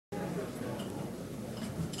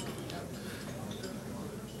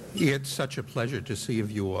It's such a pleasure to see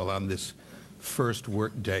you all on this first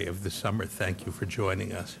work day of the summer. Thank you for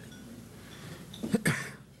joining us.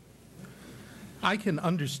 I can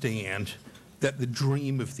understand that the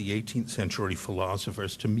dream of the 18th century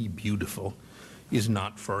philosophers, to me beautiful, is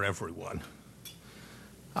not for everyone.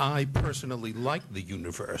 I personally like the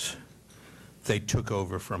universe they took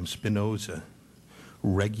over from Spinoza,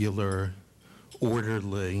 regular,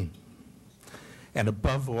 orderly, and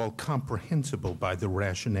above all comprehensible by the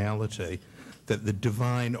rationality that the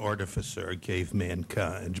divine artificer gave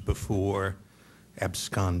mankind before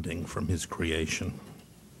absconding from his creation.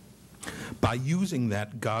 By using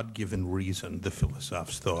that God-given reason, the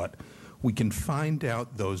philosophers thought, we can find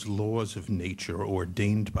out those laws of nature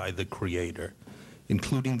ordained by the Creator,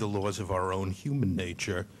 including the laws of our own human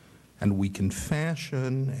nature, and we can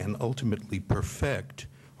fashion and ultimately perfect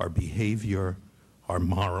our behavior, our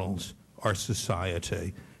morals, our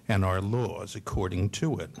society, and our laws according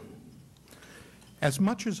to it. As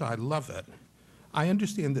much as I love it, I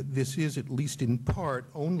understand that this is, at least in part,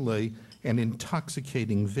 only an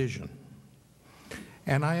intoxicating vision.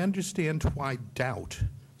 And I understand why doubt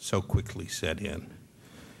so quickly set in.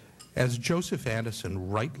 As Joseph Addison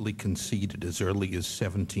rightly conceded as early as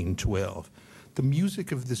 1712, the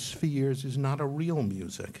music of the spheres is not a real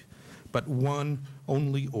music, but one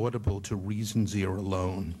only audible to reason's ear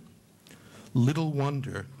alone. Little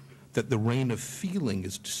wonder that the reign of feeling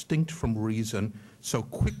is distinct from reason so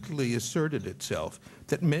quickly asserted itself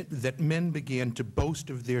that men began to boast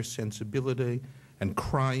of their sensibility and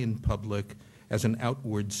cry in public as an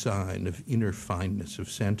outward sign of inner fineness of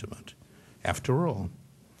sentiment. After all,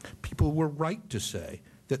 people were right to say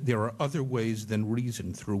that there are other ways than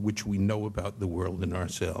reason through which we know about the world and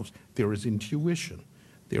ourselves. There is intuition,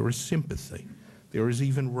 there is sympathy, there is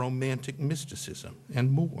even romantic mysticism,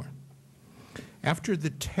 and more. After the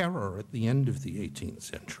terror at the end of the 18th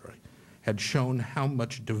century had shown how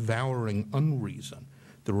much devouring unreason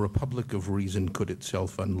the Republic of Reason could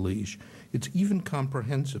itself unleash, it's even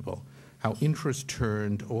comprehensible how interest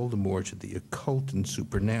turned all the more to the occult and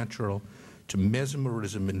supernatural, to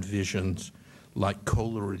mesmerism and visions like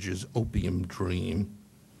Coleridge's opium dream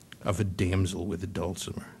of a damsel with a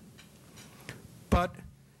dulcimer. But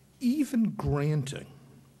even granting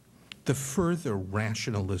the further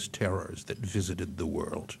rationalist terrors that visited the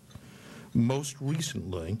world, most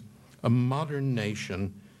recently, a modern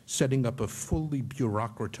nation setting up a fully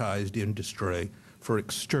bureaucratized industry for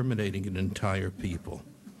exterminating an entire people,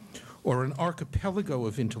 or an archipelago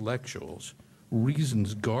of intellectuals,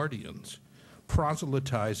 reason's guardians,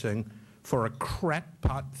 proselytizing for a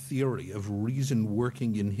crackpot theory of reason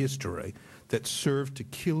working in history that served to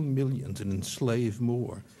kill millions and enslave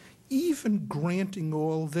more. Even granting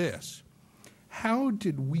all this, how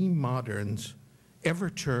did we moderns ever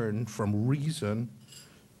turn from reason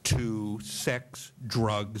to sex,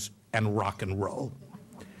 drugs, and rock and roll?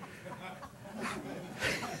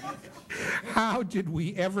 How did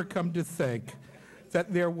we ever come to think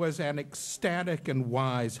that there was an ecstatic and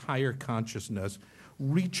wise higher consciousness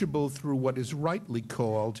reachable through what is rightly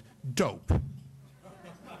called dope?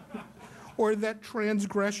 Or that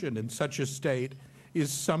transgression in such a state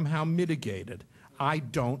is somehow mitigated? I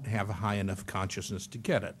don't have a high enough consciousness to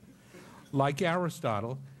get it. Like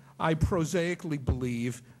Aristotle, I prosaically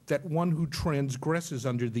believe that one who transgresses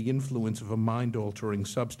under the influence of a mind-altering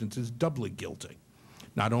substance is doubly guilty,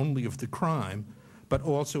 not only of the crime, but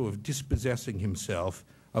also of dispossessing himself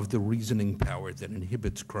of the reasoning power that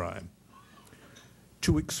inhibits crime.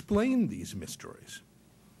 To explain these mysteries,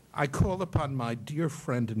 I call upon my dear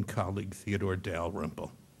friend and colleague, Theodore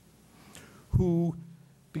Dalrymple, who,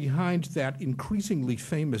 behind that increasingly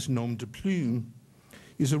famous nom de plume,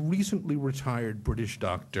 is a recently retired British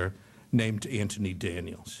doctor named Anthony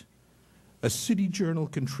Daniels, a City Journal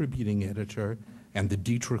contributing editor and the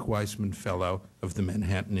Dietrich Weissman Fellow of the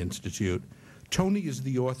Manhattan Institute. Tony is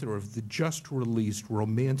the author of the just-released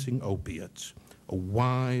Romancing Opiates, a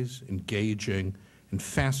wise, engaging, and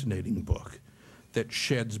fascinating book that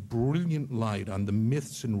sheds brilliant light on the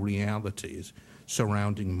myths and realities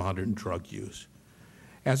surrounding modern drug use.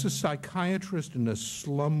 As a psychiatrist in a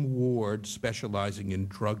slum ward specializing in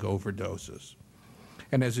drug overdoses,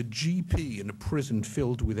 and as a GP in a prison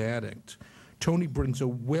filled with addicts, Tony brings a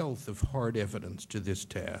wealth of hard evidence to this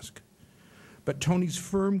task. But Tony's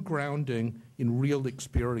firm grounding in real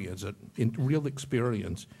experience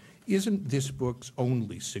isn't this book's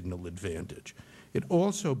only signal advantage. It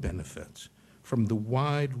also benefits from the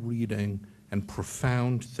wide reading and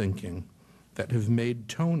profound thinking that have made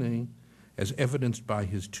Tony, as evidenced by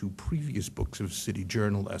his two previous books of City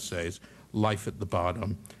Journal essays, Life at the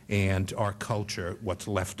Bottom and Our Culture, What's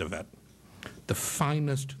Left of It, the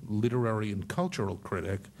finest literary and cultural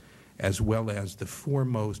critic, as well as the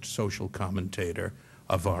foremost social commentator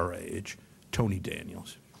of our age, Tony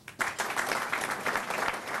Daniels.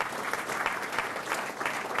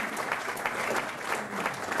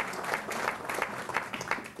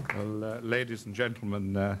 Well, ladies and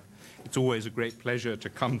gentlemen, it's always a great pleasure to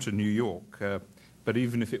come to New York, but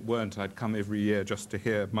even if it weren't, I'd come every year just to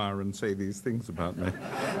hear Myron say these things about me.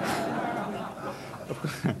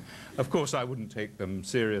 Of course, I wouldn't take them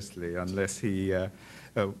seriously unless he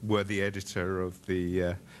were the editor of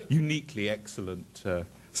the uniquely excellent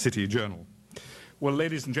City Journal. Well,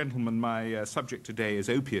 ladies and gentlemen, my subject today is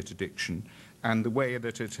opiate addiction and the way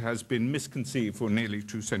that it has been misconceived for nearly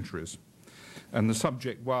 2 centuries. And the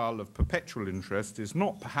subject, while of perpetual interest, is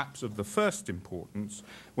not perhaps of the first importance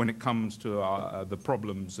when it comes to the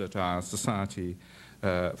problems that our society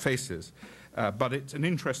faces. But it's an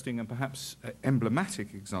interesting and perhaps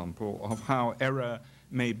emblematic example of how error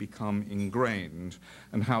may become ingrained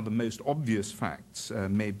and how the most obvious facts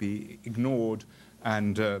may be ignored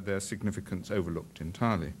and their significance overlooked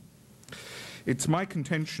entirely. It's my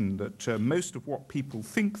contention that most of what people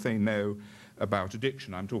think they know about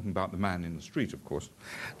addiction, I'm talking about the man in the street, of course,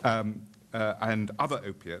 and other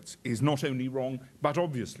opiates, is not only wrong, but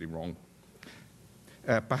obviously wrong.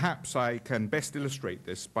 Perhaps I can best illustrate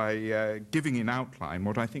this by giving in outline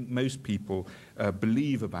what I think most people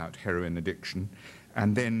believe about heroin addiction,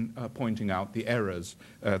 and then pointing out the errors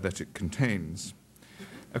that it contains.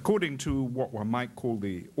 According to what one might call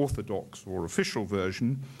the orthodox or official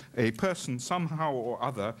version, a person somehow or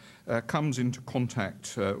other comes into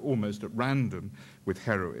contact almost at random with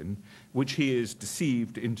heroin, which he is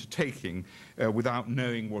deceived into taking without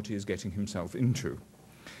knowing what he is getting himself into.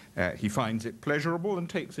 He finds it pleasurable and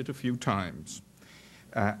takes it a few times.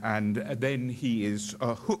 And then he is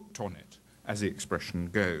hooked on it, as the expression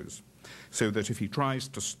goes. So that if he tries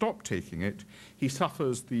to stop taking it, he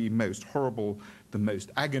suffers the most horrible, the most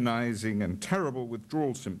agonizing and terrible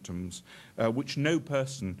withdrawal symptoms, which no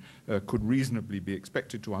person could reasonably be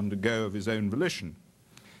expected to undergo of his own volition.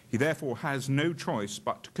 He therefore has no choice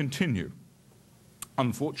but to continue.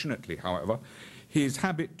 Unfortunately, however, his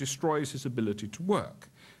habit destroys his ability to work,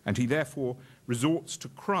 and he therefore resorts to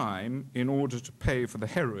crime in order to pay for the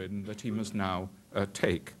heroin that he must now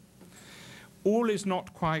take. All is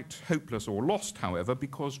not quite hopeless or lost, however,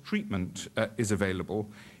 because treatment is available,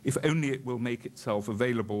 if only it will make itself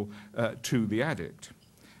available to the addict.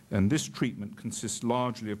 And this treatment consists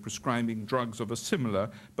largely of prescribing drugs of a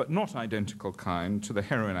similar but not identical kind to the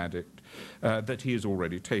heroin addict that he is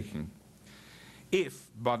already taking.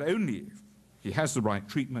 If, but only if, he has the right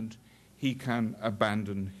treatment, he can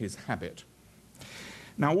abandon his habit.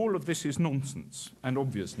 Now, all of this is nonsense, and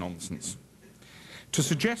obvious nonsense. To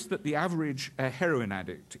suggest that the average heroin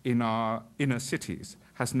addict in our inner cities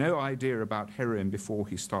has no idea about heroin before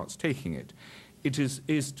he starts taking it,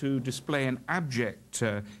 is to display an abject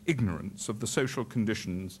ignorance of the social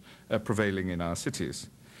conditions prevailing in our cities.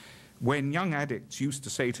 When young addicts used to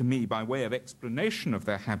say to me, by way of explanation of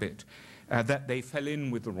their habit, that they fell in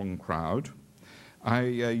with the wrong crowd, I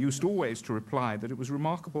used always to reply that it was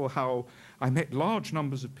remarkable how I met large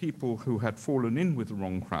numbers of people who had fallen in with the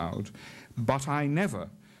wrong crowd, but I never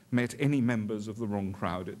met any members of the wrong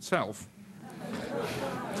crowd itself.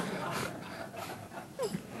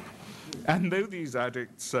 And though these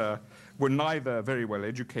addicts were neither very well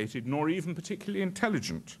educated nor even particularly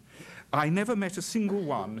intelligent, I never met a single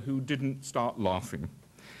one who didn't start laughing.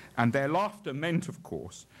 And their laughter meant, of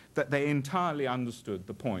course, that they entirely understood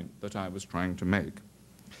the point that I was trying to make.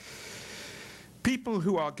 People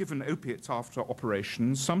who are given opiates after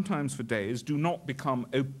operations, sometimes for days, do not become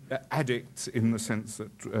addicts in the sense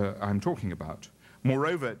that I'm talking about.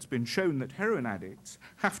 Moreover, it's been shown that heroin addicts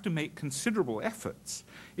have to make considerable efforts,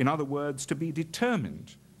 in other words, to be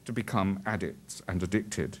determined to become addicts and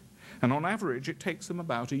addicted. And on average, it takes them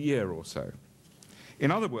about a year or so. In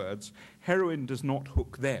other words, heroin does not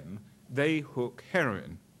hook them, they hook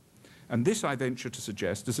heroin. And this, I venture to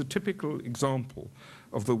suggest, is a typical example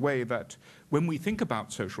of the way that when we think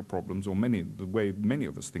about social problems, or the way many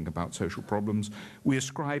of us think about social problems, we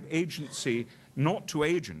ascribe agency not to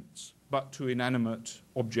agents, but to inanimate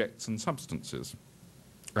objects and substances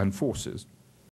and forces.